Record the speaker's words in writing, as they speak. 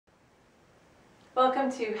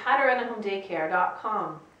Welcome to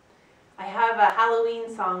howtorunahomedaycare.com. I have a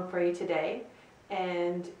Halloween song for you today,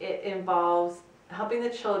 and it involves helping the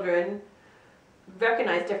children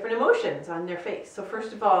recognize different emotions on their face. So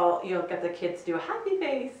first of all, you'll get the kids to do a happy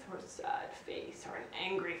face or a sad face or an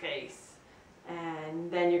angry face.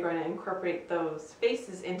 And then you're going to incorporate those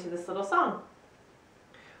faces into this little song.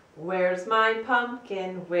 Where's my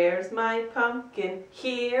pumpkin? Where's my pumpkin?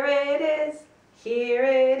 Here it is. Here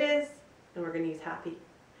it is. And we're going to use happy.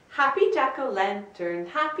 Happy jack-o'-lantern,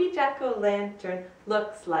 happy jack-o'-lantern,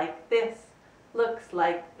 looks like this, looks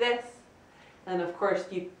like this. And of course,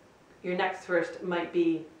 your next verse might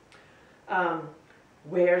be,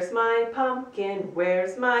 where's my pumpkin,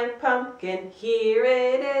 where's my pumpkin, here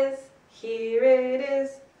it is, here it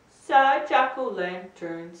is. Sad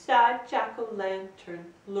jack-o'-lantern,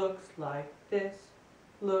 looks like this,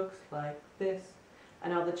 looks like this.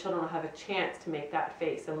 And all the children will have a chance to make that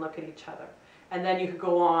face and look at each other. And then you could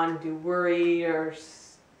go on and do worried or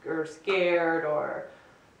scared or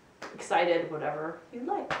excited, whatever you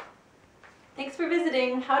like. Thanks for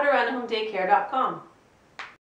visiting howtorunahomedaycare.com.